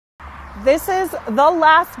This is the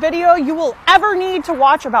last video you will ever need to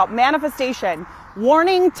watch about manifestation.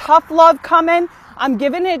 Warning, tough love coming. I'm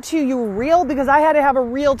giving it to you real because I had to have a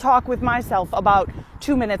real talk with myself about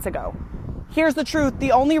 2 minutes ago. Here's the truth.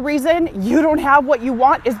 The only reason you don't have what you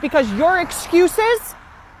want is because your excuses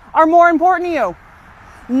are more important to you,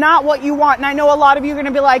 not what you want. And I know a lot of you are going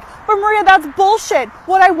to be like, but Maria, that's bullshit.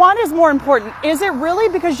 What I want is more important. Is it really?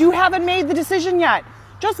 Because you haven't made the decision yet.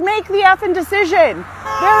 Just make the effing decision.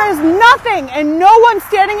 There is nothing and no one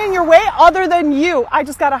standing in your way other than you. I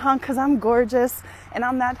just got a hunk because I'm gorgeous and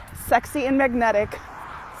I'm that sexy and magnetic.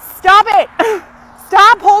 Stop it.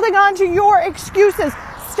 Stop holding on to your excuses.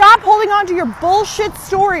 Stop holding on to your bullshit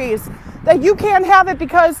stories that you can't have it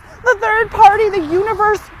because the third party, the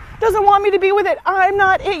universe, doesn't want me to be with it. I'm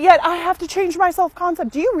not it yet. I have to change my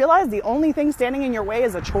self-concept. Do you realize the only thing standing in your way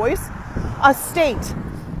is a choice? A state.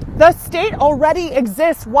 The state already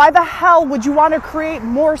exists. Why the hell would you want to create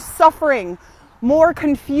more suffering, more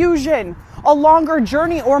confusion, a longer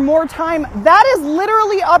journey, or more time? That is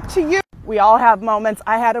literally up to you. We all have moments.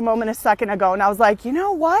 I had a moment a second ago and I was like, you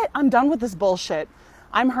know what? I'm done with this bullshit.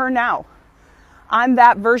 I'm her now. I'm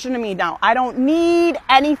that version of me now. I don't need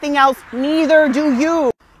anything else. Neither do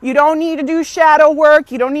you. You don't need to do shadow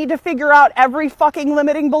work. You don't need to figure out every fucking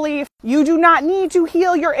limiting belief. You do not need to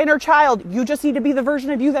heal your inner child. You just need to be the version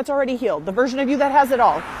of you that's already healed. The version of you that has it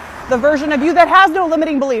all. The version of you that has no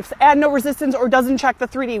limiting beliefs and no resistance or doesn't check the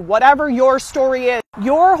 3D. Whatever your story is.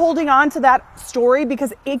 You're holding on to that story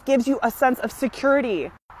because it gives you a sense of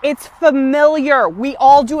security. It's familiar. We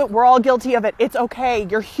all do it. We're all guilty of it. It's okay.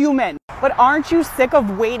 You're human. But aren't you sick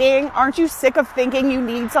of waiting? Aren't you sick of thinking you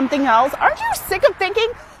need something else? Aren't you sick of thinking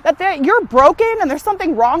that you're broken and there's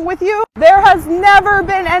something wrong with you? There has never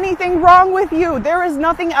been anything wrong with you. There is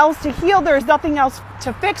nothing else to heal. There's nothing else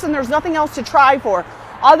to fix, and there's nothing else to try for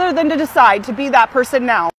other than to decide to be that person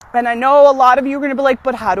now. And I know a lot of you are going to be like,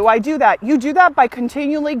 but how do I do that? You do that by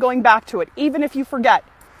continually going back to it, even if you forget.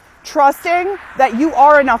 Trusting that you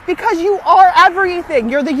are enough because you are everything.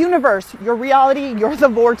 You're the universe, your reality, you're the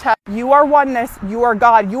vortex. You are oneness, you are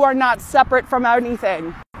God. You are not separate from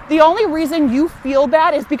anything. The only reason you feel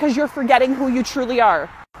bad is because you're forgetting who you truly are.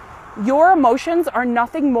 Your emotions are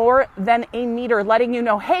nothing more than a meter letting you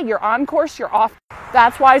know, hey, you're on course, you're off.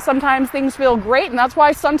 That's why sometimes things feel great and that's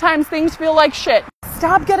why sometimes things feel like shit.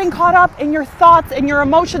 Stop getting caught up in your thoughts and your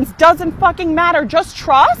emotions. Doesn't fucking matter. Just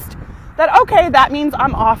trust that, okay, that means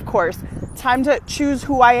I'm off course. Time to choose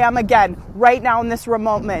who I am again, right now in this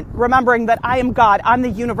moment. Remembering that I am God, I'm the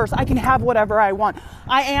universe, I can have whatever I want.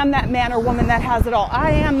 I am that man or woman that has it all.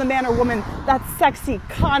 I am the man or woman that's sexy,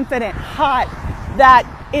 confident, hot, that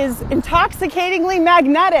is intoxicatingly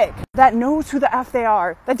magnetic, that knows who the F they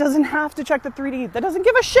are, that doesn't have to check the 3D, that doesn't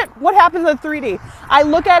give a shit what happens in the 3D. I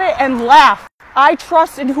look at it and laugh. I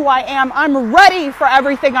trust in who I am. I'm ready for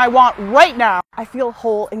everything I want right now. I feel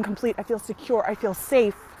whole and complete. I feel secure. I feel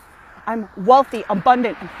safe. I'm wealthy,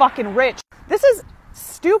 abundant, and fucking rich. This is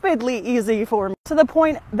stupidly easy for me, to the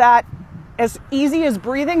point that as easy as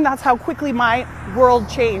breathing, that's how quickly my world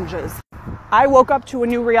changes. I woke up to a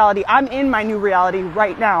new reality. I'm in my new reality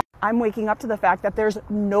right now. I'm waking up to the fact that there's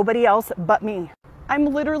nobody else but me. I'm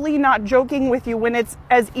literally not joking with you when it's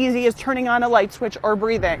as easy as turning on a light switch or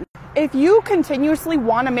breathing. If you continuously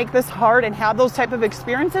want to make this hard and have those type of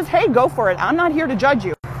experiences, hey, go for it. I'm not here to judge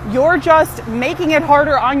you. You're just making it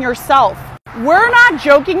harder on yourself. We're not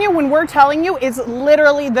joking you when we're telling you it's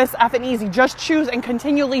literally this effing easy. Just choose and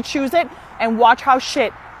continually choose it and watch how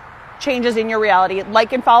shit changes in your reality.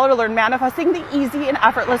 Like and follow to learn manifesting the easy and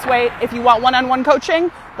effortless way. If you want one-on-one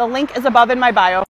coaching, the link is above in my bio.